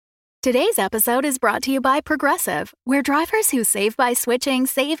Today's episode is brought to you by Progressive, where drivers who save by switching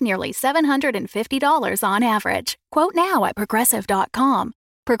save nearly $750 on average. Quote now at Progressive.com.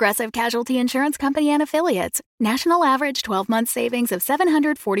 Progressive Casualty Insurance Company and Affiliates. National average 12-month savings of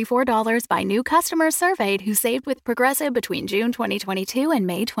 $744 by new customers surveyed who saved with Progressive between June 2022 and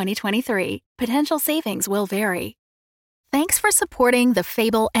May 2023. Potential savings will vary. Thanks for supporting the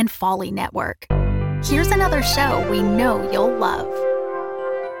Fable and Folly Network. Here's another show we know you'll love.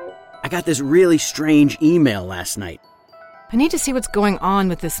 I got this really strange email last night. I need to see what's going on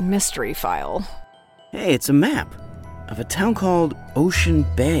with this mystery file. Hey, it's a map of a town called Ocean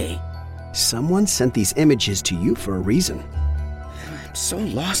Bay. Someone sent these images to you for a reason. I'm so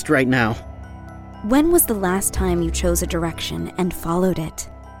lost right now. When was the last time you chose a direction and followed it?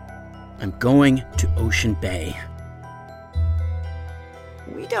 I'm going to Ocean Bay.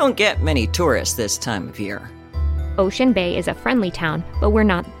 We don't get many tourists this time of year. Ocean Bay is a friendly town, but we're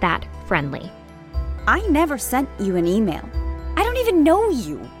not that friendly. I never sent you an email. I don't even know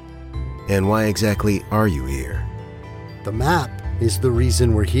you. And why exactly are you here? The map is the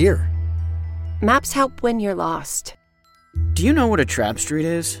reason we're here. Maps help when you're lost. Do you know what a trap street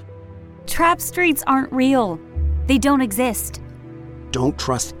is? Trap streets aren't real. They don't exist. Don't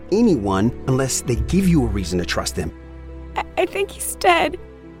trust anyone unless they give you a reason to trust them. I think he's dead.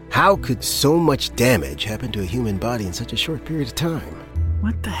 How could so much damage happen to a human body in such a short period of time?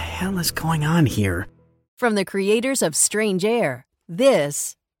 What the hell is going on here? From the creators of Strange Air,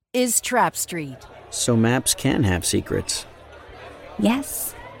 this is Trap Street. So maps can have secrets.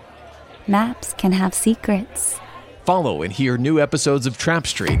 Yes. Maps can have secrets. Follow and hear new episodes of Trap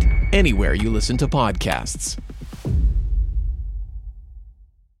Street anywhere you listen to podcasts.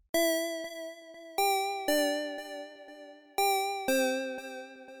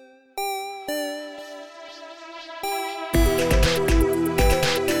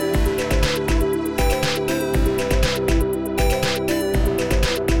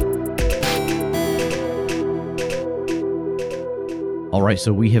 All right,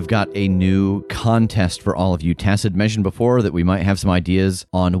 so we have got a new contest for all of you. Tass had mentioned before that we might have some ideas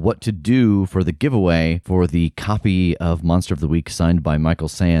on what to do for the giveaway for the copy of Monster of the Week signed by Michael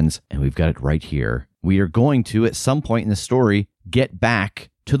Sands, and we've got it right here. We are going to, at some point in the story, get back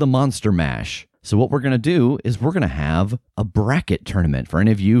to the Monster Mash. So what we're going to do is we're going to have a bracket tournament. For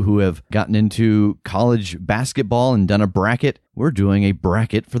any of you who have gotten into college basketball and done a bracket, we're doing a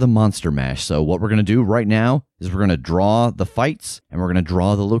bracket for the Monster Mash. So what we're going to do right now is we're going to draw the fights and we're going to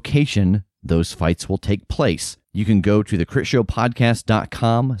draw the location those fights will take place. You can go to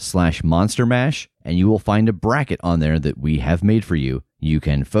thecritshowpodcast.com/Monster Mash and you will find a bracket on there that we have made for you. You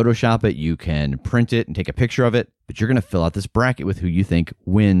can Photoshop it, you can print it and take a picture of it, but you're going to fill out this bracket with who you think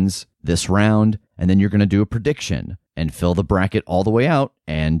wins this round, and then you're going to do a prediction and fill the bracket all the way out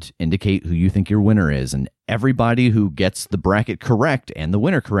and indicate who you think your winner is. And everybody who gets the bracket correct and the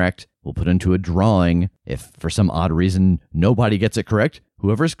winner correct will put into a drawing. If for some odd reason nobody gets it correct,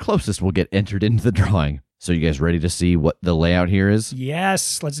 whoever's closest will get entered into the drawing. So you guys ready to see what the layout here is?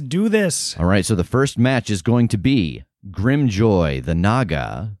 Yes, let's do this. All right, so the first match is going to be Grimjoy, the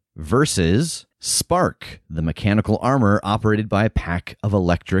Naga, versus Spark, the mechanical armor operated by a pack of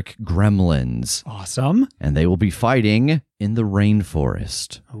electric gremlins. Awesome. And they will be fighting in the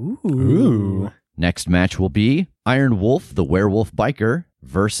rainforest. Ooh. Next match will be Iron Wolf, the werewolf biker,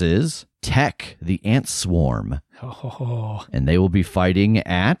 versus Tech, the ant swarm. Oh. And they will be fighting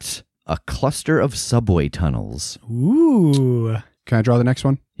at a cluster of subway tunnels. Ooh. Can I draw the next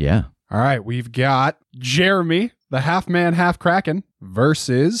one? Yeah. All right, we've got Jeremy, the half-man, half-kraken,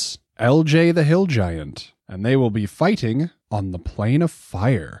 versus LJ, the hill giant. And they will be fighting on the plane of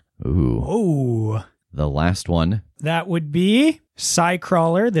fire. Ooh. Oh. The last one. That would be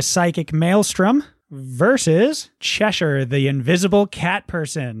Psycrawler, the psychic maelstrom, versus Cheshire, the invisible cat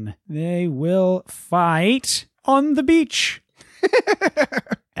person. They will fight on the beach.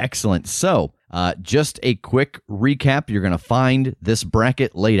 Excellent. So, just a quick recap. You're going to find this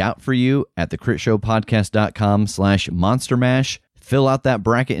bracket laid out for you at thecritshowpodcast.com/Monster Mash. Fill out that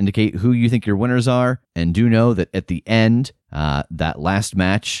bracket, indicate who you think your winners are, and do know that at the end, that last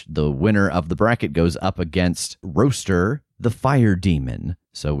match, the winner of the bracket goes up against Roaster, the fire demon.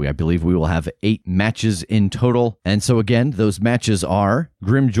 So I believe we will have 8 matches in total. And so again, those matches are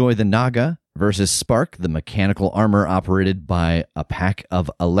Grimjoy the Naga versus Spark, the mechanical armor operated by a pack of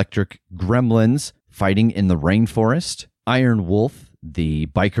electric gremlins fighting in the rainforest. Iron Wolf, the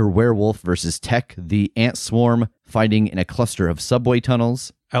biker werewolf, versus Tech, the ant swarm, fighting in a cluster of subway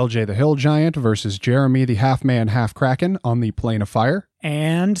tunnels. LJ the hill giant versus Jeremy the half-man, half-kraken on the plane of fire.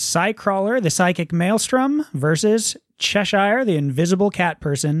 And Psycrawler, the psychic maelstrom, versus Cheshire, the invisible cat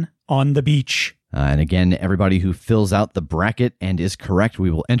person, on the beach. And again, everybody who fills out the bracket and is correct, we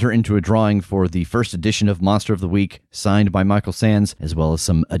will enter into a drawing for the first edition of Monster of the Week, signed by Michael Sands, as well as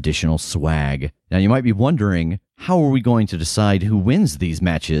some additional swag. Now, you might be wondering, how are we going to decide who wins these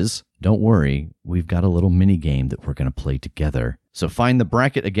matches? Don't worry, we've got a little mini game that we're going to play together. So find the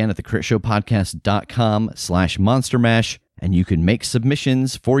bracket again at thecritshowpodcast.com/Monster Mash, and you can make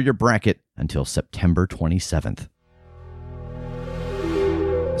submissions for your bracket until September 27th.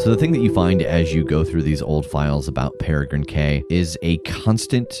 So the thing that you find as you go through these old files about Peregrine K is a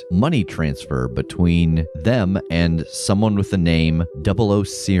constant money transfer between them and someone with the name 00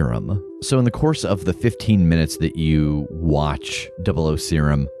 Serum. So in the course of the 15 minutes that you watch 00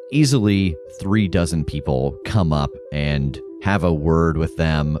 Serum, easily 36 people come up and have a word with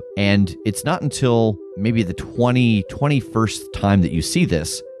them. And it's not until maybe the 21st time that you see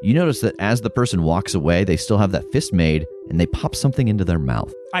this, you notice that as the person walks away, they still have that fist made and they pop something into their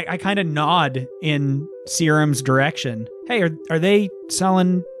mouth. I kind of nod in Serum's direction. Hey, are they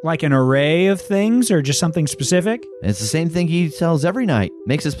selling like an array of things or just something specific? And it's the same thing he sells every night.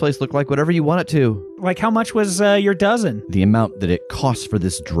 Makes his place look like whatever you want it to. Like how much was your dozen? The amount that it costs for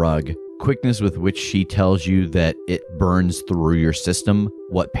this drug, quickness with which she tells you that it burns through your system,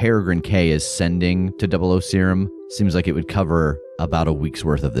 what Peregrine K is sending to 00 Serum seems like it would cover about a week's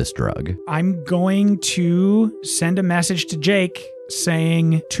worth of this drug. I'm going to send a message to Jake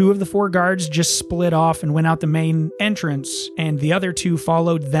saying 2 of the 4 guards just split off and went out the main entrance, and the other 2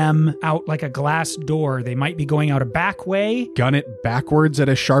 followed them out like a glass door. They might be going out a back way. Gun it backwards at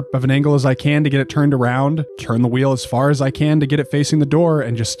as sharp of an angle as I can to get it turned around, turn the wheel as far as I can to get it facing the door,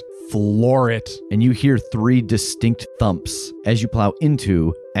 and just floor it. And you hear 3 distinct thumps as you plow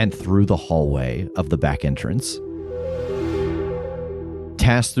into and through the hallway of the back entrance.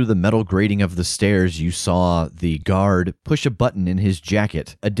 Tasked through the metal grating of the stairs, you saw the guard push a button in his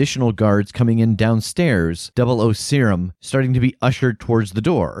jacket. Additional guards coming in downstairs, 00 Serum starting to be ushered towards the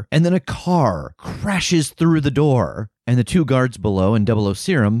door. And then a car crashes through the door, and the 2 guards below and 00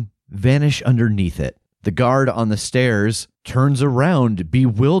 Serum vanish underneath it. The guard on the stairs turns around,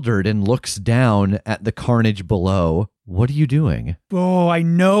 bewildered, and looks down at the carnage below. What are you doing? Oh, I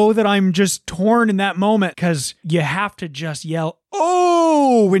know that I'm just torn in that moment because you have to just yell,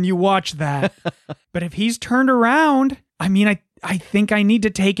 "Oh!" when you watch that. But if he's turned around, I mean, I think I need to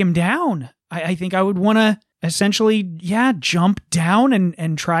take him down. I think I would want to essentially, jump down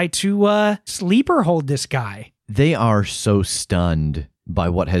and try to sleeper hold this guy. They are so stunned by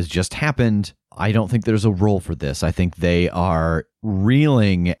what has just happened. I don't think there's a role for this. I think they are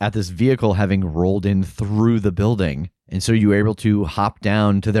reeling at this vehicle having rolled in through the building. And so you're able to hop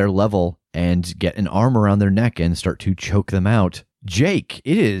down to their level and get an arm around their neck and start to choke them out. Jake,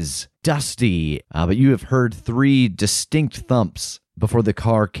 it is dusty, but you have heard 3 distinct thumps before the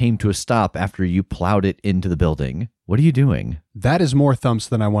car came to a stop after you plowed it into the building. What are you doing? That is more thumps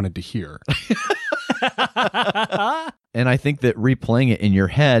than I wanted to hear. And I think that replaying it in your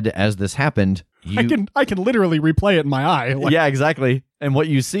head as this happened, I can literally replay it in my eye. Yeah, exactly. And what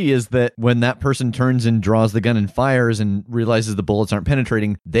you see is that when that person turns and draws the gun and fires and realizes the bullets aren't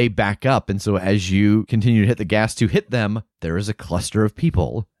penetrating, they back up. And so as you continue to hit the gas to hit them, there is a cluster of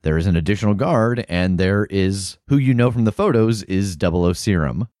people. There is an additional guard, and there is, who you know from the photos, is 00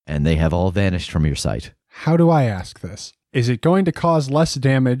 Serum. And they have all vanished from your sight. How do I ask this? Is it going to cause less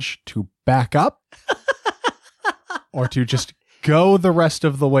damage to back up? Or to just go the rest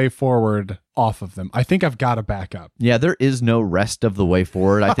of the way forward off of them? I think I've got to back up. Yeah, there is no rest of the way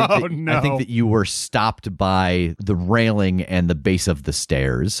forward. I think no. I think that you were stopped by the railing and the base of the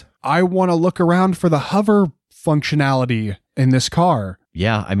stairs. I want to look around for the hover functionality in this car.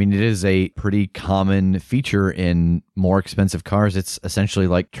 Yeah, I mean, it is a pretty common feature in more expensive cars. It's essentially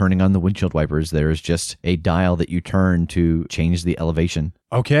like turning on the windshield wipers. There's just a dial that you turn to change the elevation.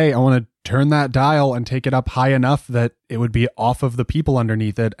 Okay, I want to turn that dial and take it up high enough that it would be off of the people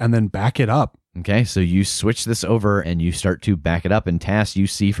underneath it and then back it up. Okay, so you switch this over and you start to back it up, and Tass, you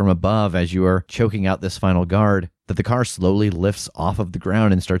see from above as you are choking out this final guard that the car slowly lifts off of the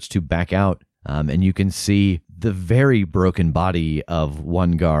ground and starts to back out. And you can see the very broken body of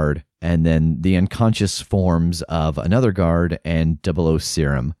one guard and then the unconscious forms of another guard and 00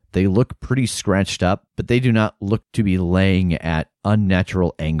 Serum. They look pretty scratched up, but they do not look to be laying at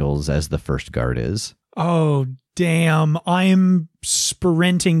unnatural angles as the first guard is. Oh, damn. I'm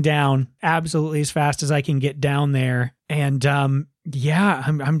sprinting down absolutely as fast as I can get down there. And I'm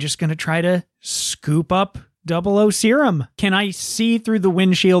just going to try to scoop up 00 Serum. Can I see through the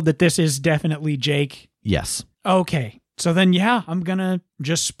windshield that this is definitely Jake? Yes. Okay. So then, I'm going to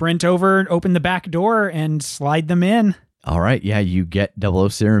just sprint over, open the back door, and slide them in. All right, yeah, you get 00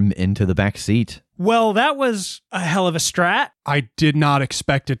 Serum into the back seat. Well, that was a hell of a strat. I did not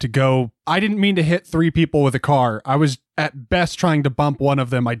expect it to go. I didn't mean to hit 3 people with a car. I was at best trying to bump one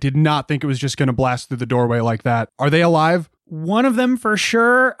of them. I did not think it was just going to blast through the doorway like that. Are they alive? One of them for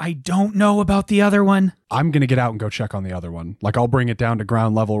sure. I don't know about the other one. I'm going to get out and go check on the other one. Like, I'll bring it down to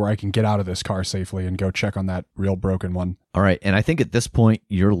ground level where I can get out of this car safely and go check on that real broken one. All right, and I think at this point,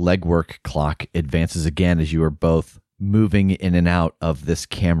 your legwork clock advances again as you are both moving in and out of this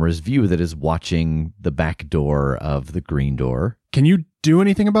camera's view that is watching the back door of the green door. Can you do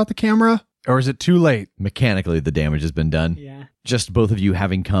anything about the camera? Or is it too late? Mechanically, the damage has been done. Yeah. Just both of you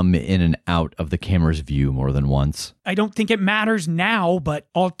having come in and out of the camera's view more than once. I don't think it matters now, but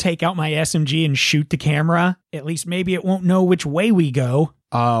I'll take out my SMG and shoot the camera. At least maybe it won't know which way we go.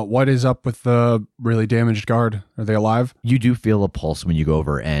 What is up with the really damaged guard? Are they alive? You do feel a pulse when you go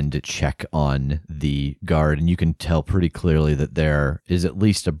over and check on the guard, and you can tell pretty clearly that there is at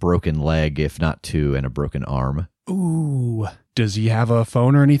least a broken leg, if not 2, and a broken arm. Ooh. Does he have a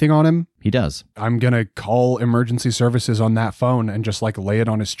phone or anything on him? He does. I'm going to call emergency services on that phone and just like lay it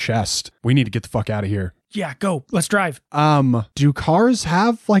on his chest. We need to get the fuck out of here. Yeah, go. Let's drive. Do cars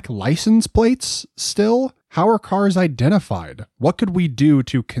have like license plates still? How are cars identified? What could we do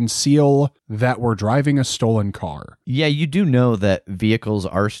to conceal that we're driving a stolen car? Yeah, you do know that vehicles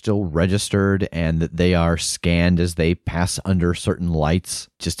are still registered and that they are scanned as they pass under certain lights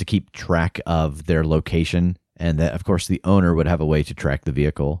just to keep track of their location. And that, of course, the owner would have a way to track the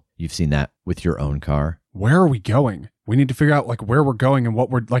vehicle. You've seen that with your own car. Where are we going? We need to figure out like where we're going and what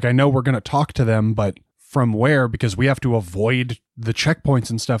we're like. I know we're going to talk to them, but from where? Because we have to avoid the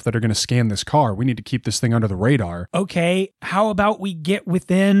checkpoints and stuff that are going to scan this car. We need to keep this thing under the radar. Okay, how about we get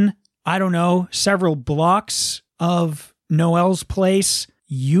within, I don't know, several blocks of Noelle's place?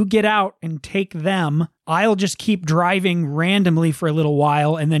 You get out and take them. I'll just keep driving randomly for a little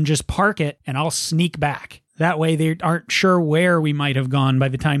while and then just park it and I'll sneak back. That way they aren't sure where we might have gone by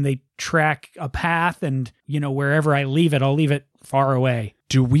the time they track a path and, you know, wherever I leave it, I'll leave it far away.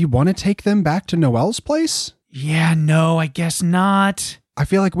 Do we want to take them back to Noelle's place? Yeah, no, I guess not. I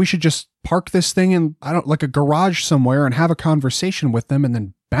feel like we should just park this thing in, like a garage somewhere and have a conversation with them and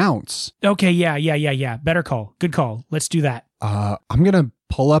then bounce. Okay, yeah. Better call. Good call. Let's do that. I'm going to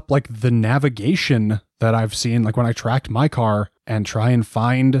pull up like the navigation that I've seen, like when I tracked my car, and try and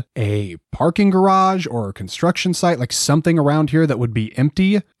find a parking garage or a construction site, like something around here that would be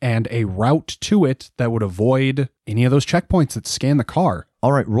empty and a route to it that would avoid any of those checkpoints that scan the car.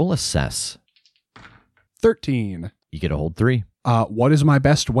 All right, roll assess. 13. You get a hold 3. What is my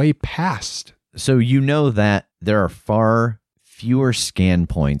best way past? So you know that there are far fewer scan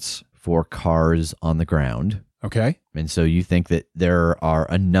points for cars on the ground. Okay. And so you think that there are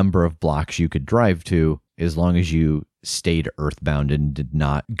a number of blocks you could drive to as long as you stayed earthbound and did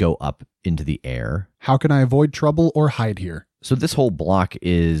not go up into the air. How can I avoid trouble or hide here? So this whole block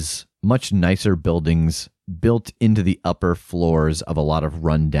is much nicer buildings built into the upper floors of a lot of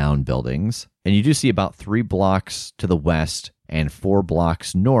rundown buildings. And you do see about 3 blocks to the west and 4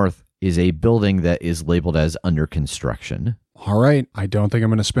 blocks north is a building that is labeled as under construction. All right. I don't think I'm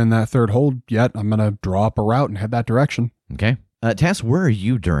going to spin that third hold yet. I'm going to draw up a route and head that direction. Okay. Tass, where are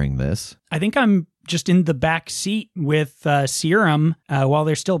you during this? I think I'm just in the back seat with Serum while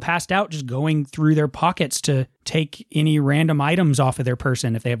they're still passed out, just going through their pockets to take any random items off of their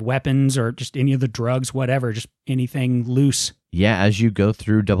person. If they have weapons or just any of the drugs, whatever, just anything loose. Yeah, as you go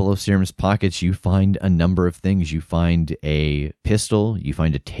through 00 Serum's pockets, you find a number of things. You find a pistol, you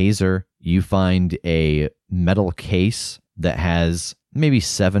find a taser, you find a metal case that has maybe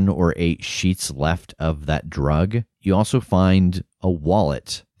 7 or 8 sheets left of that drug. You also find a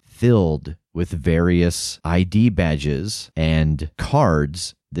wallet filled with various ID badges and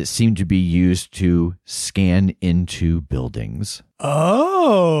cards that seem to be used to scan into buildings.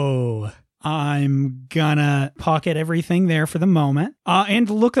 Oh, I'm gonna pocket everything there for the moment and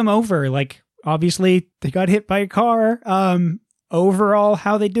look them over. Like, obviously, they got hit by a car. Overall,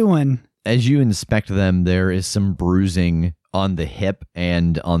 how they doing? As you inspect them, there is some bruising on the hip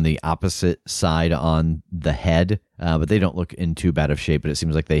and on the opposite side on the head, but they don't look in too bad of shape, but it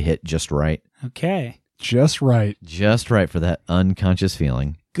seems like they hit just right. Okay. Just right. Just right for that unconscious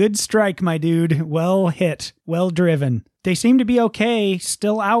feeling. Good strike, my dude. Well hit. Well driven. They seem to be okay.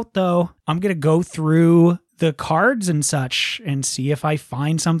 Still out, though. I'm going to go through the cards and such and see if I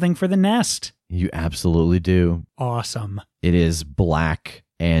find something for the nest. You absolutely do. Awesome. It is black,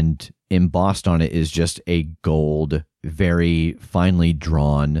 and embossed on it is just a gold, very finely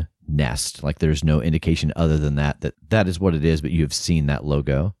drawn nest. Like there's no indication other than that is what it is, but you have seen that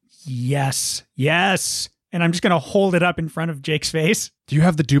logo. Yes. And I'm just going to hold it up in front of Jake's face. Do you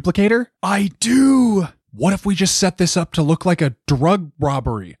have the duplicator? I do. What if we just set this up to look like a drug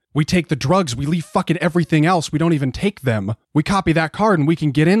robbery? We take the drugs, we leave fucking everything else, we don't even take them. We copy that card and we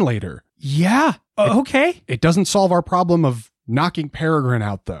can get in later. Yeah, okay. It doesn't solve our problem of knocking Peregrine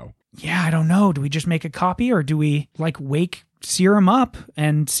out, though. Yeah, I don't know. Do we just make a copy or do we, wake Serum up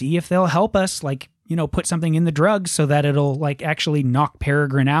and see if they'll help us, put something in the drugs so that it'll, actually knock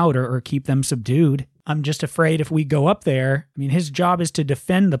Peregrine out or keep them subdued? I'm just afraid if we go up there, his job is to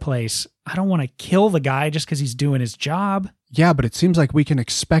defend the place. I don't want to kill the guy just because he's doing his job. Yeah, but it seems like we can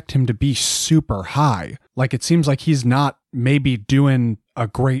expect him to be super high. It seems like he's not maybe doing a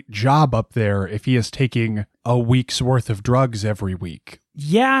great job up there if he is taking a week's worth of drugs every week.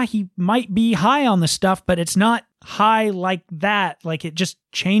 Yeah, he might be high on the stuff, but it's not high like that. It just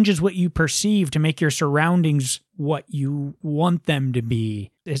changes what you perceive to make your surroundings what you want them to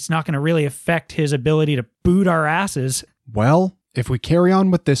be. It's not going to really affect his ability to boot our asses. Well, if we carry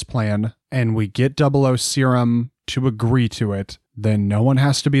on with this plan and we get 00 Serum to agree to it, then no one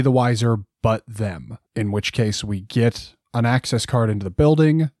has to be the wiser but them. In which case we get an access card into the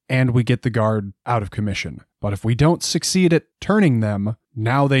building and we get the guard out of commission. But if we don't succeed at turning them,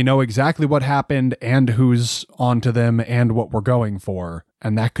 now they know exactly what happened and who's onto them and what we're going for.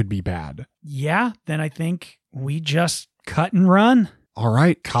 And that could be bad. Yeah, then I think we just cut and run. All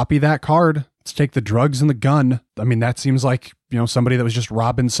right, copy that card. Let's take the drugs and the gun. That seems like, somebody that was just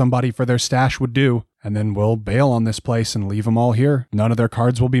robbing somebody for their stash would do. And then we'll bail on this place and leave them all here. None of their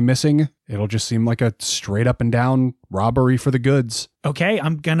cards will be missing. It'll just seem like a straight up and down robbery for the goods. Okay,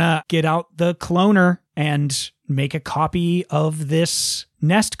 I'm gonna get out the cloner and make a copy of this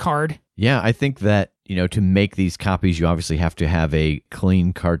nest card. Yeah, I think that, to make these copies, you obviously have to have a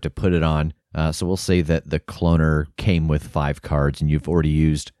clean card to put it on. So we'll say that the cloner came with 5 cards and you've already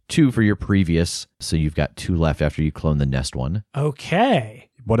used 2 for your previous. So you've got 2 left after you clone the nest one. Okay.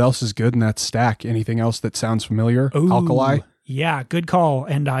 What else is good in that stack? Anything else that sounds familiar? Ooh, Alkali? Yeah, good call.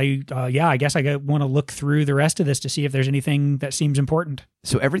 And I guess I want to look through the rest of this to see if there's anything that seems important.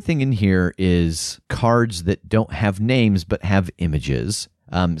 So everything in here is cards that don't have names but have images.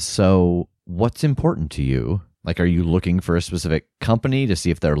 So what's important to you? Are you looking for a specific company to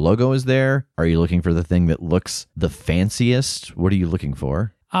see if their logo is there? Are you looking for the thing that looks the fanciest? What are you looking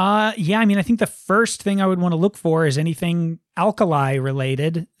for? I think the first thing I would want to look for is anything Alkali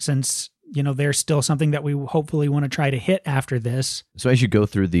related, since, there's still something that we hopefully want to try to hit after this. So as you go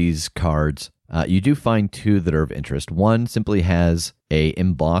through these cards, you do find 2 that are of interest. One simply has a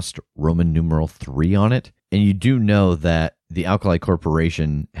embossed Roman numeral 3 on it. And you do know that the Alkali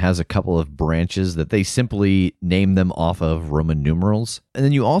Corporation has a couple of branches that they simply name them off of Roman numerals. And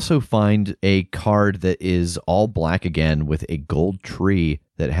then you also find a card that is all black again with a gold tree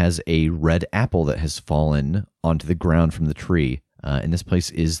that has a red apple that has fallen onto the ground from the tree. And this place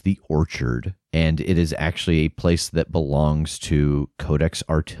is the Orchard. And it is actually a place that belongs to Codex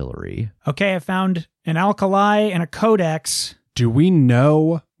Artillery. Okay, I found an Alkali and a Codex. Do we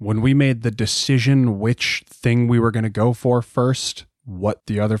know when we made the decision which thing we were going to go for first, what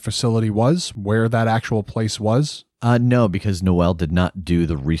the other facility was, where that actual place was? No, because Noel did not do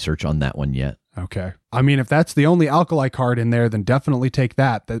the research on that one yet. Okay. If that's the only Alkali card in there, then definitely take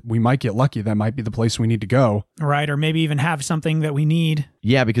that. That we might get lucky. That might be the place we need to go. Right, or maybe even have something that we need.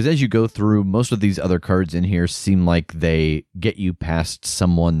 Yeah, because as you go through, most of these other cards in here seem like they get you past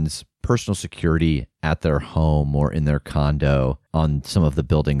someone's personal security at their home or in their condo on some of the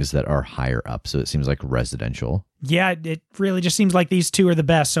buildings that are higher up. So it seems like residential. Yeah, it really just seems like these 2 are the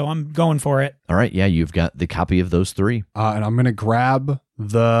best, so I'm going for it. All right, yeah, you've got the copy of those 3. And I'm going to grab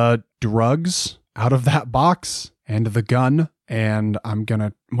the drugs out of that box and the gun. And I'm going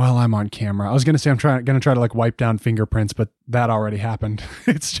to, I'm on camera. I was going to say I'm going to try to wipe down fingerprints, but that already happened.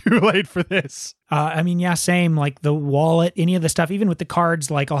 It's too late for this. Yeah, same. The wallet, any of the stuff, even with the cards,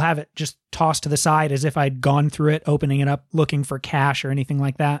 I'll have it just tossed to the side as if I'd gone through it, opening it up, looking for cash or anything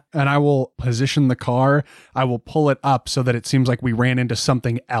like that. And I will position the car. I will pull it up so that it seems like we ran into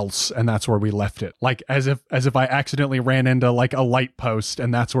something else and that's where we left it. As if I accidentally ran into a light post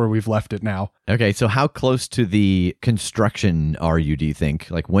and that's where we've left it now. Okay, so how close to the construction are you, do you think?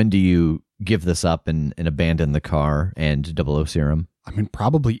 When do you give this up and abandon the car and 00 Serum?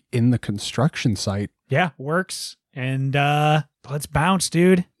 Probably in the construction site. Yeah, works. And let's bounce,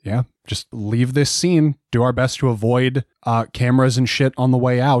 dude. Yeah, just leave this scene. Do our best to avoid cameras and shit on the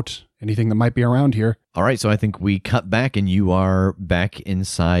way out. Anything that might be around here. All right, so I think we cut back and you are back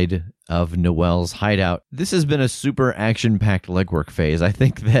inside of Noelle's hideout. This has been a super action-packed legwork phase. I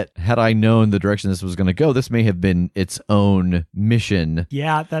think that had I known the direction this was going to go, this may have been its own mission.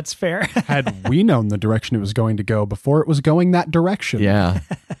 Yeah, that's fair. Had we known the direction it was going to go before it was going that direction. Yeah.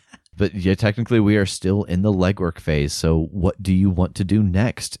 But yeah, technically we are still in the legwork phase. So what do you want to do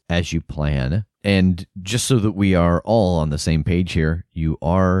next as you plan? And just so that we are all on the same page here, you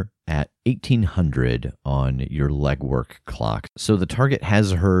are at 1800 on your legwork clock. So the target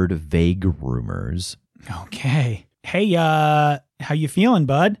has heard vague rumors. Okay. Hey, how you feeling,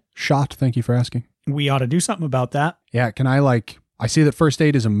 bud? Shot, thank you for asking. We ought to do something about that. Yeah, can I see that first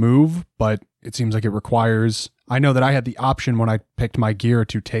aid is a move, but it seems like it requires... I know that I had the option when I picked my gear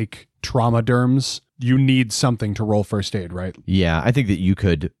to take trauma derms. You need something to roll first aid, right? Yeah, I think that you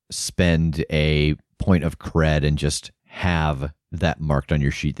could spend a point of cred and just have that marked on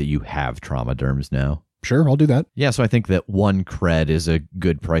your sheet that you have trauma derms now. Sure, I'll do that. Yeah, so I think that 1 cred is a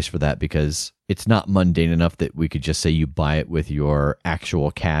good price for that because it's not mundane enough that we could just say you buy it with your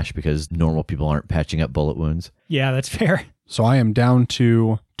actual cash because normal people aren't patching up bullet wounds. Yeah, that's fair. So I am down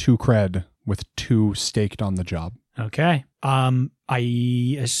to 2 cred with 2 staked on the job. Okay.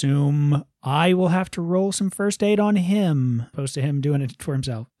 I assume I will have to roll some first aid on him, opposed to him doing it for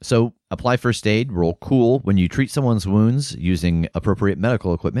himself. So apply first aid, roll cool. When you treat someone's wounds using appropriate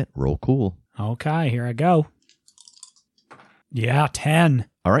medical equipment, roll cool. Okay, here I go. Yeah, 10.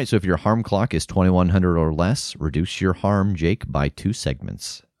 All right, so if your harm clock is 2100 or less, reduce your harm, Jake, by 2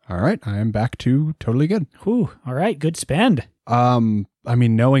 segments. All right, I am back to totally good. Whew, all right, good spend. I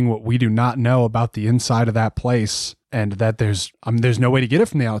mean, knowing what we do not know about the inside of that place and that there's no way to get it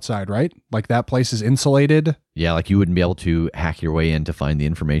from the outside, right? Like that place is insulated. Yeah, like you wouldn't be able to hack your way in to find the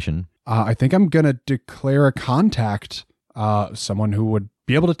information. I think I'm going to declare a contact, someone who would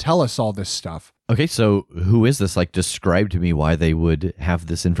be able to tell us all this stuff. Okay, so who is this? Like, describe to me why they would have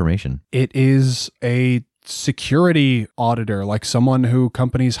this information. It is a security auditor, like someone who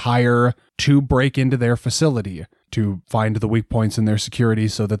companies hire to break into their facility to find the weak points in their security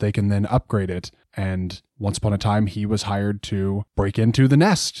so that they can then upgrade it. And once upon a time, he was hired to break into the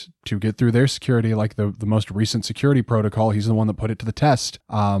Nest to get through their security, like the most recent security protocol. He's the one that put it to the test.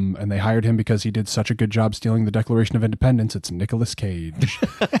 And they hired him because he did such a good job stealing the Declaration of Independence. It's Nicolas Cage.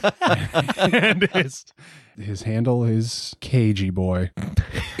 And his handle is Cagey Boy.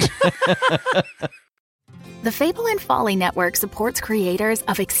 The Fable and Folly Network supports creators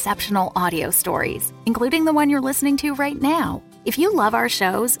of exceptional audio stories, including the one you're listening to right now. If you love our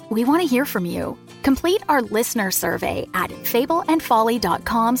shows, we want to hear from you. Complete our listener survey at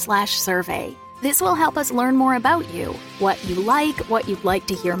fableandfolly.com/survey. This will help us learn more about you, what you like, what you'd like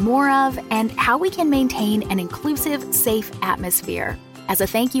to hear more of, and how we can maintain an inclusive, safe atmosphere. As a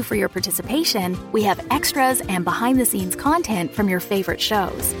thank you for your participation, we have extras and behind-the-scenes content from your favorite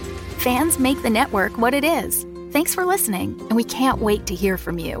shows. Fans make the network what it is. Thanks for listening, and we can't wait to hear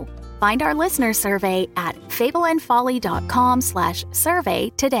from you. Find our listener survey at fableandfolly.com/survey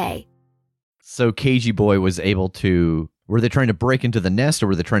today. So Cagey Boy was able to... Were they trying to break into the Nest, or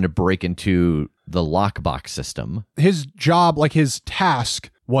were they trying to break into the lockbox system? His job, like his task,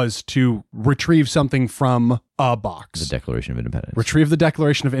 was to retrieve something from a box. The Declaration of Independence. Retrieve the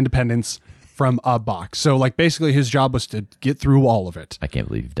Declaration of Independence from a box. So, like, basically his job was to get through all of it. I can't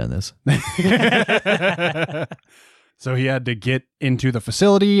believe you've done this. So he had to get into the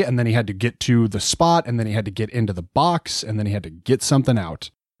facility, and then he had to get to the spot, and then he had to get into the box, and then he had to get something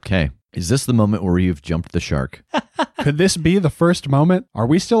out. Okay. Is this the moment where you've jumped the shark? Could this be the first moment? Are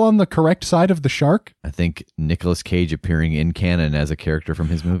we still on the correct side of the shark? I think Nicolas Cage appearing in canon as a character from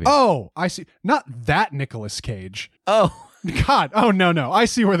his movie. Oh, I see. Not that Nicolas Cage. Oh. God. Oh, no. I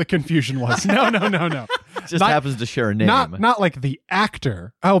see where the confusion was. No. Just happens to share a name. Not like the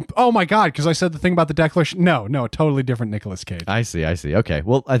actor. Oh my God, because I said the thing about the Declaration. No, totally different Nicolas Cage. I see. Okay.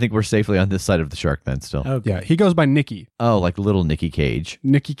 Well, I think we're safely on this side of the shark then still. Okay. Yeah, he goes by Nicky. Oh, like little Nicky Cage.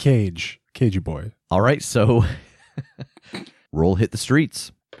 Nicky Cage. Cagey Boy. All right, so roll hit the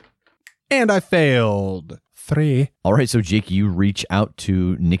streets. And I failed. 3. All right, so Jake, you reach out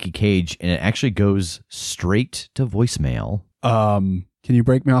to Nicky Cage, and it actually goes straight to voicemail. Can you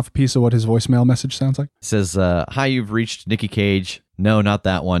break me off a piece of what his voicemail message sounds like? It says, hi, you've reached Nicky Cage. No, not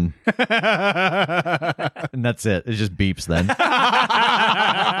that one. And that's it. It just beeps then.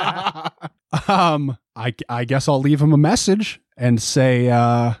 I guess I'll leave him a message and say,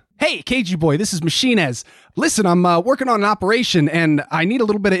 hey, Cagey Boy, this is Machinez. Listen, I'm working on an operation, and I need a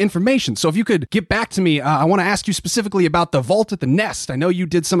little bit of information. So if you could get back to me, I want to ask you specifically about the vault at the Nest. I know you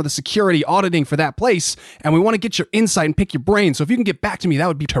did some of the security auditing for that place, and we want to get your insight and pick your brain. So if you can get back to me, that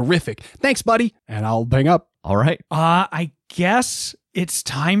would be terrific. Thanks, buddy. And I'll hang up. All right. I guess it's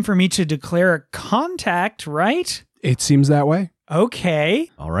time for me to declare a contact, right? It seems that way. Okay.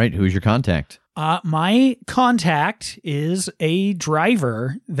 All right, who's your contact? My contact is a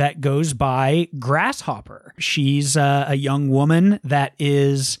driver that goes by Grasshopper. She's a young woman that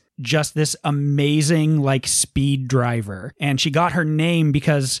is just this amazing, like, speed driver. And she got her name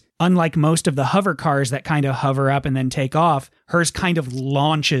because, unlike most of the hover cars that kind of hover up and then take off, hers kind of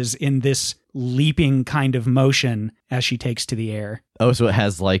launches in this leaping kind of motion as she takes to the air. Oh, so it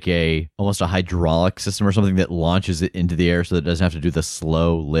has like almost a hydraulic system or something that launches it into the air so that it doesn't have to do the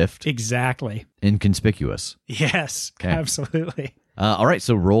slow lift? Exactly. Inconspicuous. Yes, okay. Absolutely. All right,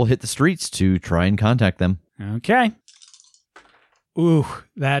 so roll Hit the Streets to try and contact them. Okay. Ooh,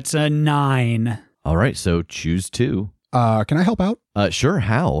 that's a 9. All right, so choose 2. Can I help out? Sure,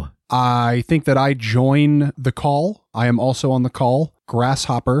 how? I think that I join the call. I am also on the call.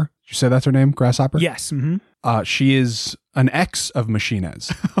 Grasshopper. Did you say that's her name? Grasshopper? Yes. Mm-hmm. She is an ex of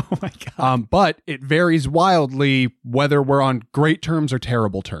Machinez. Oh my God. But it varies wildly whether we're on great terms or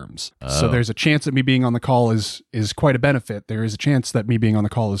terrible terms. Oh. So there's a chance that me being on the call is quite a benefit. There is a chance that me being on the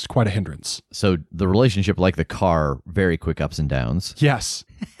call is quite a hindrance. So the relationship, like the car, very quick ups and downs. Yes.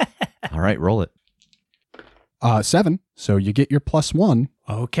 All right, roll it. 7. So you get your +1.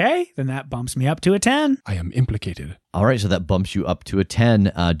 Okay, then that bumps me up to a 10. I am implicated. All right, so that bumps you up to a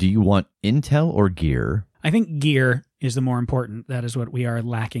 10. Do you want intel or gear? I think gear is the more important. That is what we are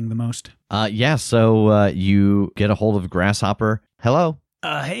lacking the most. So you get a hold of Grasshopper. Hello?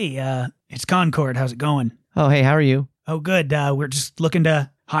 Hey, it's Concord. How's it going? Oh, hey, how are you? Oh, good. We're just looking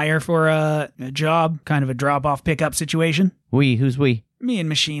to hire for a job, kind of a drop-off pickup situation. We? Who's we? Me and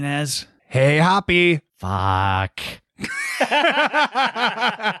Machinez. Hey, Hoppy. Fuck.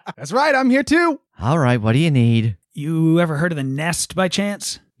 That's right, I'm here too. All right, what do you need? You ever heard of the Nest by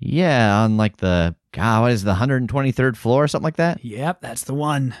chance? Yeah, on like the 123rd floor or something like that? Yep, that's the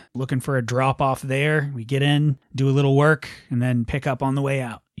one. Looking for a drop-off there. We get in, do a little work, and then pick up on the way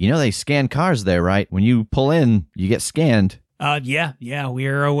out. You know they scan cars there, right? When you pull in, you get scanned. Yeah,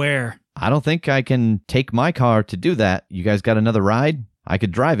 we're aware. I don't think I can take my car to do that. You guys got another ride? I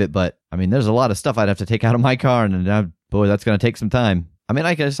could drive it, but I mean, there's a lot of stuff I'd have to take out of my car, and boy, that's going to take some time. I mean,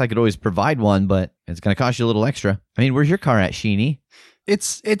 I guess I could always provide one, but it's going to cost you a little extra. I mean, where's your car at, Sheeny?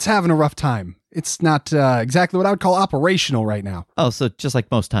 It's having a rough time. It's not exactly what I would call operational right now. Oh, so just like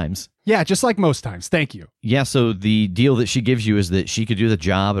most times. Yeah, just like most times. Thank you. Yeah, so the deal that she gives you is that she could do the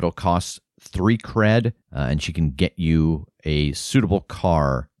job. It'll cost 3 cred, and she can get you a suitable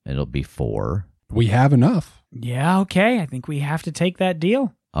car, and it'll be 4. We have enough. Yeah, okay. I think we have to take that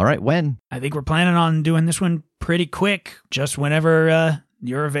deal. All right, when? I think we're planning on doing this one pretty quick, just whenever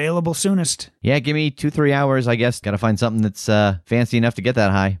you're available soonest. Yeah, give me 2-3 hours, I guess. Got to find something that's fancy enough to get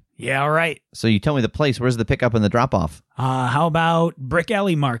that high. Yeah, all right. So you tell me the place. Where's the pickup and the drop-off? How about Brick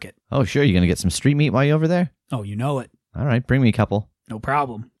Alley Market? Oh, sure. You going to get some street meat while you're over there? Oh, you know it. All right, bring me a couple. No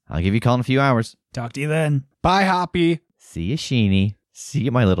problem. I'll give you a call in a few hours. Talk to you then. Bye, Hoppy. See you, Sheeny. See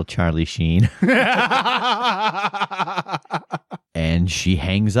you, my little Charlie Sheen. And she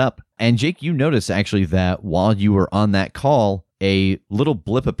hangs up. And Jake, you notice actually that while you were on that call, a little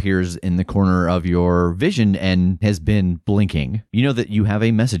blip appears in the corner of your vision and has been blinking. You know that you have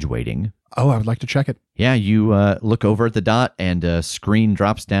a message waiting. Oh, I would like to check it. Yeah, you look over at the dot and a screen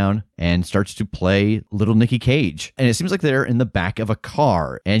drops down and starts to play Little Nicky Cage. And it seems like they're in the back of a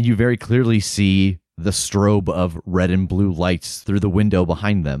car. And you very clearly see the strobe of red and blue lights through the window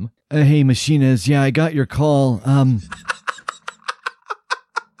behind them. Hey, Machinez, yeah, I got your call.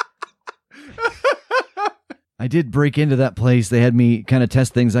 I did break into that place. They had me kind of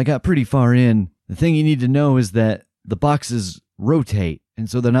test things. I got pretty far in. The thing you need to know is that the boxes rotate, and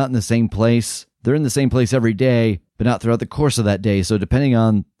so they're not in the same place. They're in the same place every day, but not throughout the course of that day. So depending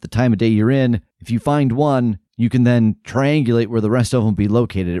on the time of day you're in, if you find one, you can then triangulate where the rest of them will be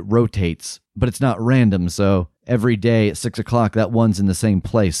located. It rotates, but it's not random. So every day at 6 o'clock, that one's in the same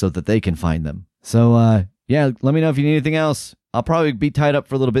place so that they can find them. So, yeah, let me know if you need anything else. I'll probably be tied up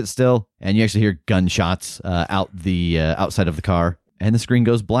for a little bit still. And you actually hear gunshots outside of the car, and the screen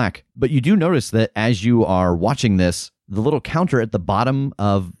goes black. But you do notice that as you are watching this, the little counter at the bottom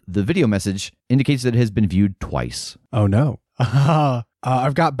of the video message indicates that it has been viewed twice. Oh, no.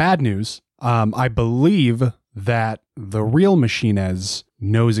 I've got bad news. I believe that the real Machinez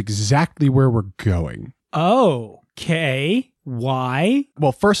knows exactly where we're going. Okay. Why?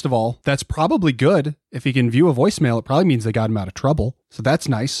 Well, first of all, that's probably good. If he can view a voicemail, it probably means they got him out of trouble. So that's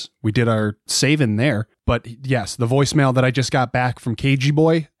nice. We did our save in there. But yes, the voicemail that I just got back from KG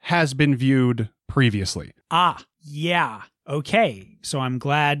Boy has been viewed previously. Yeah. Okay, so I'm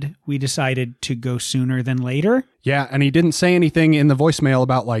glad we decided to go sooner than later. Yeah, and he didn't say anything in the voicemail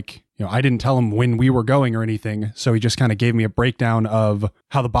about I didn't tell him when we were going or anything, so he just kind of gave me a breakdown of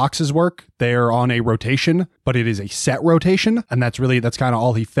how the boxes work. They're on a rotation, but it is a set rotation, and that's kind of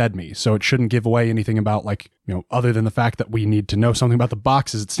all he fed me. So it shouldn't give away anything about other than the fact that we need to know something about the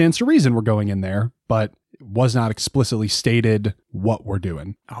boxes. It stands to reason we're going in there, but it was not explicitly stated what we're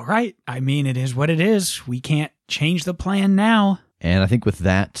doing. All right. I mean, it is what it is. We can't change the plan now. And I think with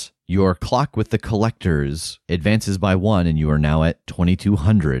that, your clock with the collectors advances by 1, and you are now at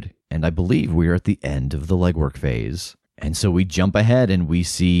 2200. And I believe we are at the end of the legwork phase. And so we jump ahead and we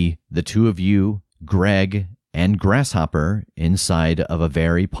see the two of you, Greg and Grasshopper, inside of a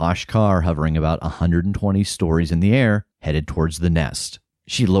very posh car hovering about 120 stories in the air, headed towards the nest.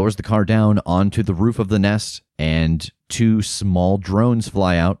 She lowers the car down onto the roof of the nest, and 2 small drones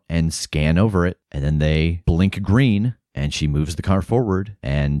fly out and scan over it, and then they blink green, and she moves the car forward,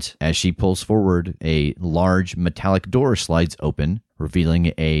 and as she pulls forward, a large metallic door slides open,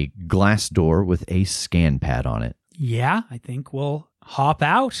 revealing a glass door with a scan pad on it. Yeah, I think we'll hop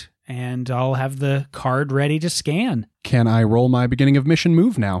out, and I'll have the card ready to scan. Can I roll my beginning of mission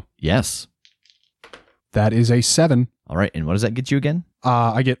move now? Yes. That is a 7. All right, and what does that get you again?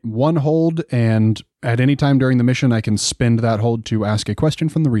 I get 1 hold, and at any time during the mission, I can spend that hold to ask a question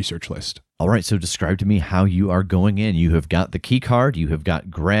from the research list. All right, so describe to me how you are going in. You have got the key card, you have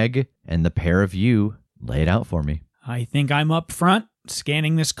got Greg, and the pair of you. Lay it out for me. I think I'm up front,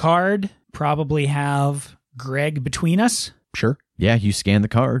 scanning this card. Probably have Greg between us. Sure. Yeah, you scan the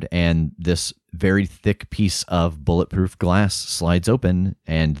card, and this very thick piece of bulletproof glass slides open,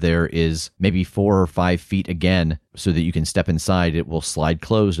 and there is maybe 4 or 5 feet again, so that you can step inside. It will slide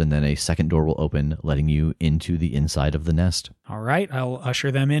closed, and then a second door will open, letting you into the inside of the nest. All right, I'll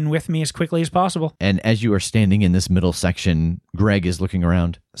usher them in with me as quickly as possible. And as you are standing in this middle section, Greg is looking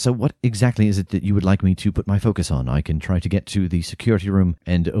around. So what exactly is it that you would like me to put my focus on? I can try to get to the security room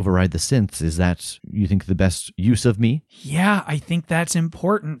and override the synths. Is that, you think, the best use of me? Yeah, I think that's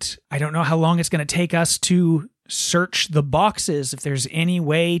important. I don't know how long it's going to take us to search the boxes. If there's any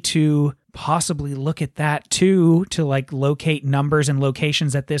way to possibly look at that too, to locate numbers and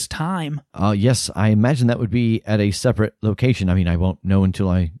locations at this time. Yes, I imagine that would be at a separate location. I mean, I won't know until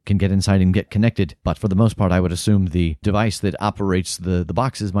I can get inside and get connected. But for the most part, I would assume the device that operates the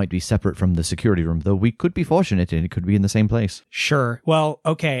boxes might be separate from the security room, though we could be fortunate and it could be in the same place. Sure. Well,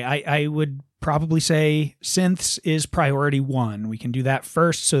 okay, I would probably say synths is priority 1. We can do that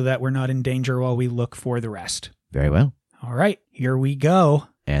first so that we're not in danger while we look for the rest. Very well. All right, here we go.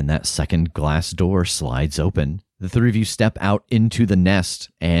 And that second glass door slides open. The 3 of you step out into the nest,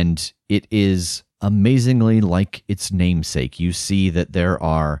 and it is amazingly like its namesake. You see that there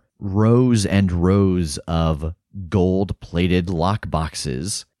are rows and rows of gold-plated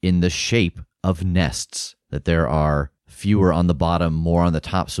lockboxes in the shape of nests, that there are fewer on the bottom, more on the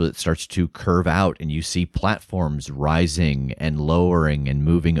top, so it starts to curve out, and you see platforms rising and lowering and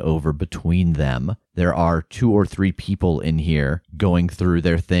moving over between them. There are 2 or 3 people in here going through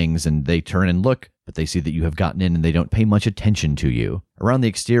their things, and they turn and look, but they see that you have gotten in and they don't pay much attention to you. Around the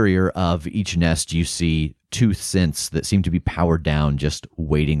exterior of each nest, you see 2 synths that seem to be powered down, just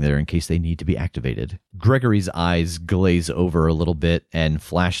waiting there in case they need to be activated. Gregory's eyes glaze over a little bit and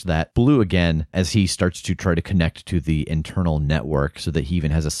flash that blue again as he starts to try to connect to the internal network so that he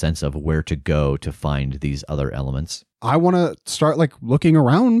even has a sense of where to go to find these other elements. I want to start looking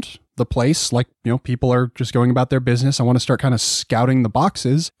around the place. People are just going about their business. I want to start kind of scouting the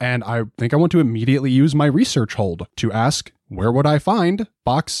boxes, and I think I want to immediately use my research hold to ask, where would I find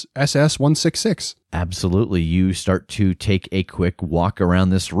box SS166? Absolutely. You start to take a quick walk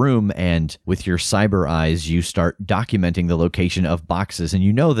around this room, and with your cyber eyes, you start documenting the location of boxes, and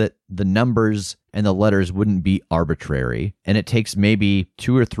you know that the numbers and the letters wouldn't be arbitrary. And it takes maybe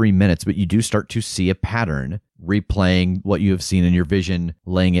 2 or 3 minutes, but you do start to see a pattern, replaying what you have seen in your vision,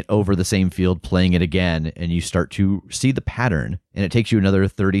 laying it over the same field, playing it again, and you start to see the pattern. And it takes you another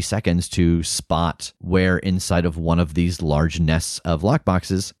 30 seconds to spot where inside of one of these large nests of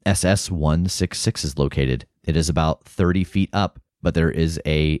lockboxes SS166 is located. It is about 30 feet up, but there is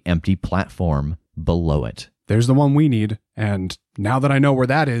a empty platform below it. There's the one we need, and now that I know where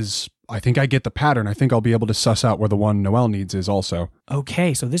that is, I think I get the pattern. I think I'll be able to suss out where the one Noelle needs is also.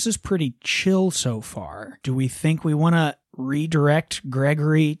 Okay, so this is pretty chill so far. Do we think we want to redirect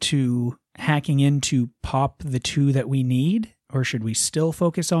Gregory to hacking in to pop the 2 that we need? Or should we still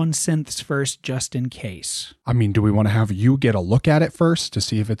focus on synths first just in case? I mean, do we want to have you get a look at it first to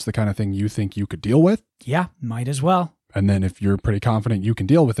see if it's the kind of thing you think you could deal with? Yeah, might as well. And then if you're pretty confident you can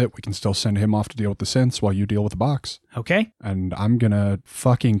deal with it, we can still send him off to deal with the synths while you deal with the box. Okay. And I'm going to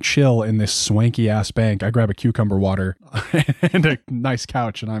fucking chill in this swanky ass bank. I grab a cucumber water and a nice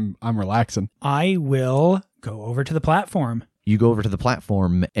couch, and I'm relaxing. I will go over to the platform. You go over to the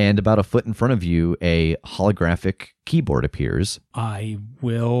platform, and about a foot in front of you, a holographic keyboard appears. I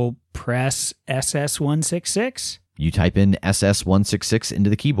will press SS166. You type in SS166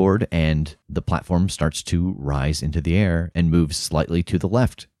 into the keyboard, and the platform starts to rise into the air and moves slightly to the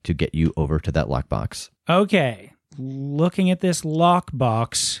left to get you over to that lockbox. Okay. Looking at this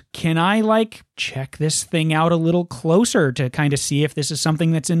lockbox, can I, check this thing out a little closer to kind of see if this is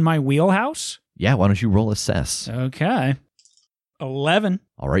something that's in my wheelhouse? Yeah, why don't you roll assess? Okay. 11.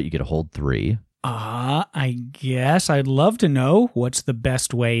 All right, you get a hold 3. I guess I'd love to know what's the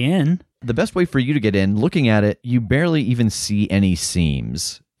best way in. The best way for you to get in, looking at it, you barely even see any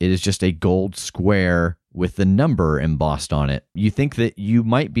seams. It is just a gold square with the number embossed on it. You think that you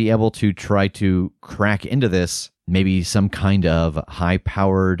might be able to try to crack into this, maybe some kind of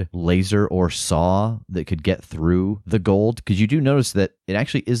high-powered laser or saw that could get through the gold, because you do notice that it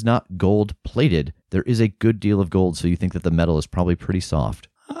actually is not gold-plated. There is a good deal of gold, so you think that the metal is probably pretty soft.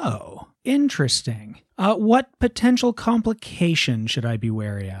 Oh, interesting. What potential complication should I be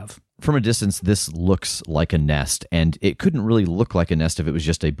wary of? From a distance, this looks like a nest, and it couldn't really look like a nest if it was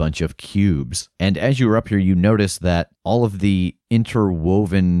just a bunch of cubes. And as you were up here, you notice that all of the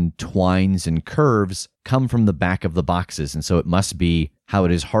interwoven twines and curves come from the back of the boxes, and so it must be how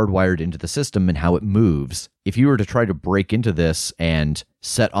it is hardwired into the system and how it moves. If you were to try to break into this and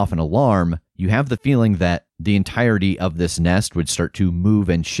set off an alarm, you have the feeling that the entirety of this nest would start to move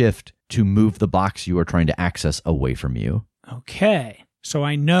and shift to move the box you are trying to access away from you. Okay. So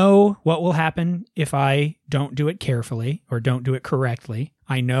I know what will happen if I don't do it carefully or don't do it correctly.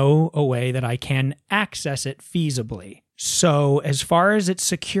 I know a way that I can access it feasibly. So as far as its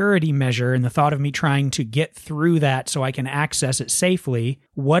security measure and the thought of me trying to get through that so I can access it safely,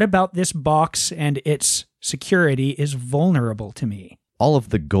 what about this box and its security is vulnerable to me? All of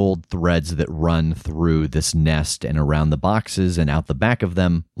the gold threads that run through this nest and around the boxes and out the back of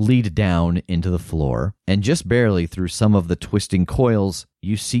them lead down into the floor. And just barely through some of the twisting coils,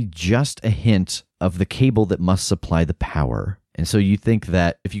 you see just a hint of the cable that must supply the power. And so you think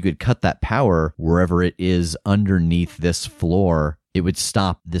that if you could cut that power wherever it is underneath this floor, it would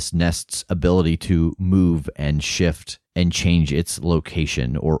stop this nest's ability to move and shift and change its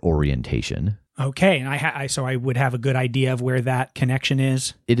location or orientation. Okay, and so I would have a good idea of where that connection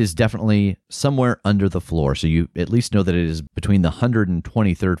is? It is definitely somewhere under the floor, so you at least know that it is between the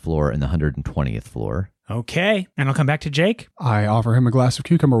 123rd floor and the 120th floor. Okay, and I'll come back to Jake. I offer him a glass of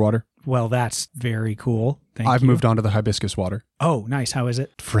cucumber water. Well, that's very cool. I've moved on to the hibiscus water. Oh, nice. How is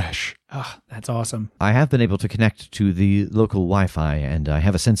it? Fresh. Oh, that's awesome. I have been able to connect to the local Wi-Fi, and I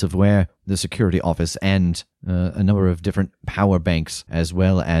have a sense of where the security office and a number of different power banks, as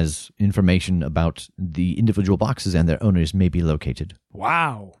well as information about the individual boxes and their owners may be located.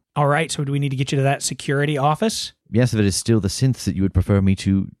 Wow. All right, so do we need to get you to that security office? Yes, if it is still the synths that you would prefer me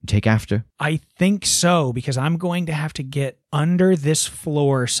to take after. I think so, because I'm going to have to get under this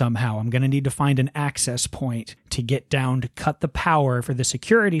floor somehow. I'm going to need to find an access point to get down to cut the power for the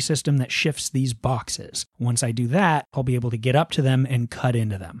security system that shifts these boxes. Once I do that, I'll be able to get up to them and cut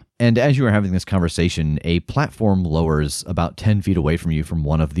into them. And as you are having this conversation, a platform lowers about 10 feet away from you from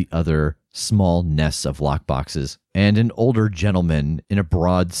one of the other small nests of lockboxes, and an older gentleman in a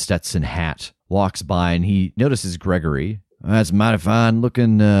broad Stetson hat walks by, and he notices Gregory. That's a mighty fine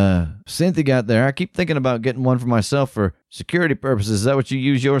looking synth you got there. I keep thinking about getting one for myself for security purposes. Is that what you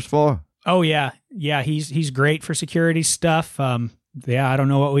use yours for? Oh, yeah. Yeah, he's great for security stuff. Yeah, I don't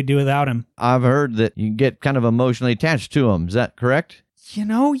know what we'd do without him. I've heard that you get kind of emotionally attached to him. Is that correct?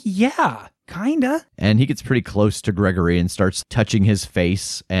 Yeah. Kinda. And he gets pretty close to Gregory and starts touching his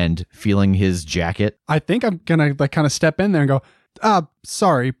face and feeling his jacket. I think I'm gonna kind of step in there and go,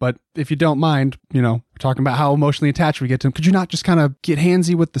 sorry, but if you don't mind, we're talking about how emotionally attached we get to him. Could you not just kind of get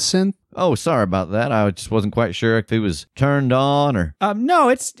handsy with the synth? Oh, sorry about that. I just wasn't quite sure if he was turned on or... No,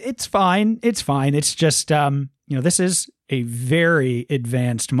 it's fine. It's fine. It's just, this is a very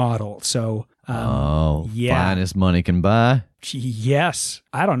advanced model, so... yeah. Fine as money can buy? Yes.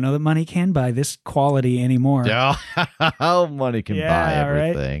 I don't know that money can buy this quality anymore. Oh, money can buy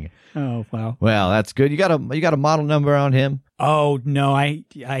everything. Right? Oh, wow. Well, that's good. You got a model number on him? Oh, no. I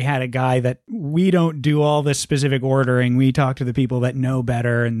had a guy that we don't do all this specific ordering. We talk to the people that know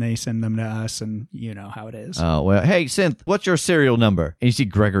better, and they send them to us, and you know how it is. Oh, well, hey, Synth, what's your serial number? And you see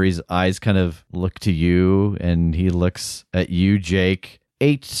Gregory's eyes kind of look to you, and he looks at you, Jake.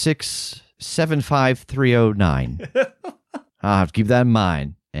 8675309. I'll have to keep that in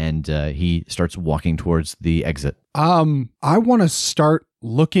mind. And he starts walking towards the exit. I want to start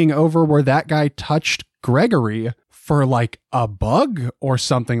looking over where that guy touched Gregory for like a bug or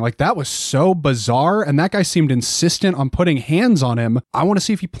something. Like, that was so bizarre. And that guy seemed insistent on putting hands on him. I want to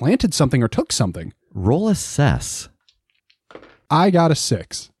see if he planted something or took something. Roll assess. I got a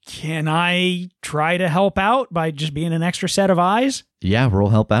 6. Can I try to help out by just being an extra set of eyes? Yeah, roll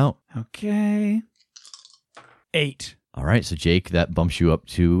help out. Okay. 8. All right, so Jake, that bumps you up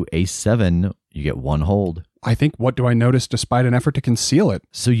to a 7. You get 1 hold. I think, what do I notice despite an effort to conceal it?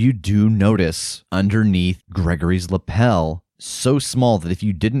 So you do notice underneath Gregory's lapel, so small that if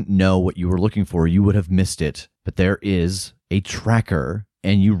you didn't know what you were looking for, you would have missed it. But there is a tracker,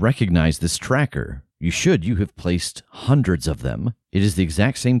 and you recognize this tracker. You have placed hundreds of them. It is the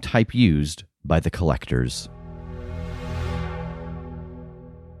exact same type used by the collectors.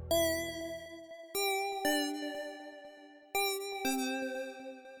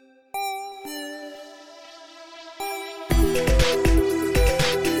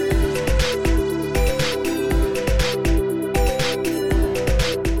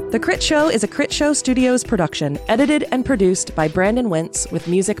 The Crit Show is a Crit Show Studios production, edited and produced by Brandon Wentz with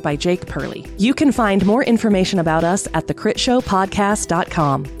music by Jake Purley. You can find more information about us at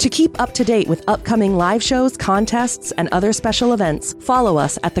thecritshowpodcast.com. To keep up to date with upcoming live shows, contests, and other special events, follow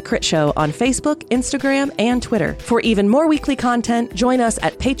us at The Crit Show on Facebook, Instagram, and Twitter. For even more weekly content, join us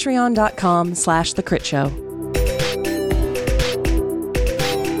at patreon.com/thecritshow.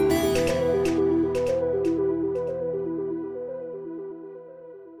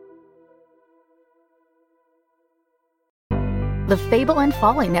 The Fable and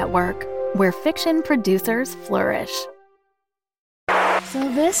Folly Network, where fiction producers flourish. So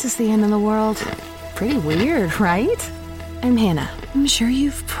this is the end of the world. Pretty weird, right? I'm Hannah. I'm sure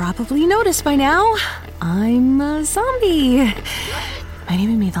you've probably noticed by now. I'm a zombie. Might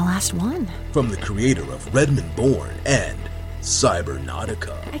even be the last one. From the creator of Redmond Born and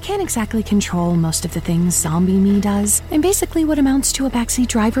Cybernautica. I can't exactly control most of the things zombie me does. I'm basically what amounts to a backseat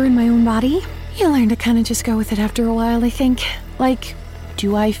driver in my own body. You learn to kind of just go with it after a while, I think. Like,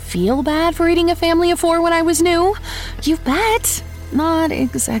 do I feel bad for eating a family of 4 when I was new? You bet. Not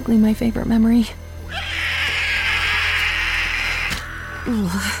exactly my favorite memory.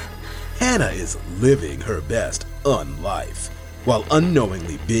 Hannah is living her best unlife, while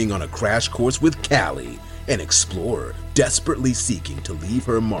unknowingly being on a crash course with Callie, an explorer desperately seeking to leave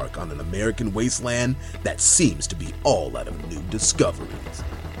her mark on an American wasteland that seems to be all out of new discoveries.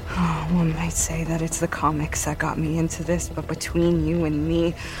 One might say that it's the comics that got me into this, but between you and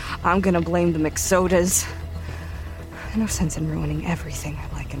me, I'm gonna blame the McSodas. No sense in ruining everything I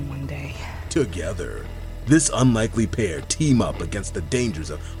like in one day. Together, this unlikely pair team up against the dangers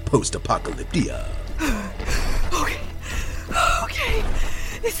of post-apocalyptia. Okay.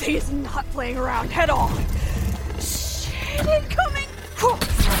 This thing is not playing around at all. Shit incoming!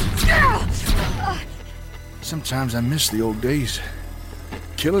 Sometimes I miss the old days.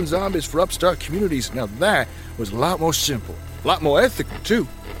 Killing zombies for upstart communities, now that was a lot more simple. A lot more ethical, too.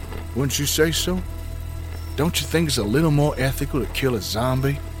 Wouldn't you say so? Don't you think it's a little more ethical to kill a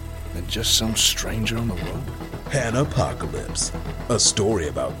zombie than just some stranger on the road? Hannah-Apocalypse, a story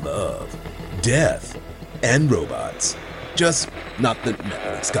about love, death, and robots. Just not the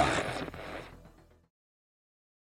Netflix kind.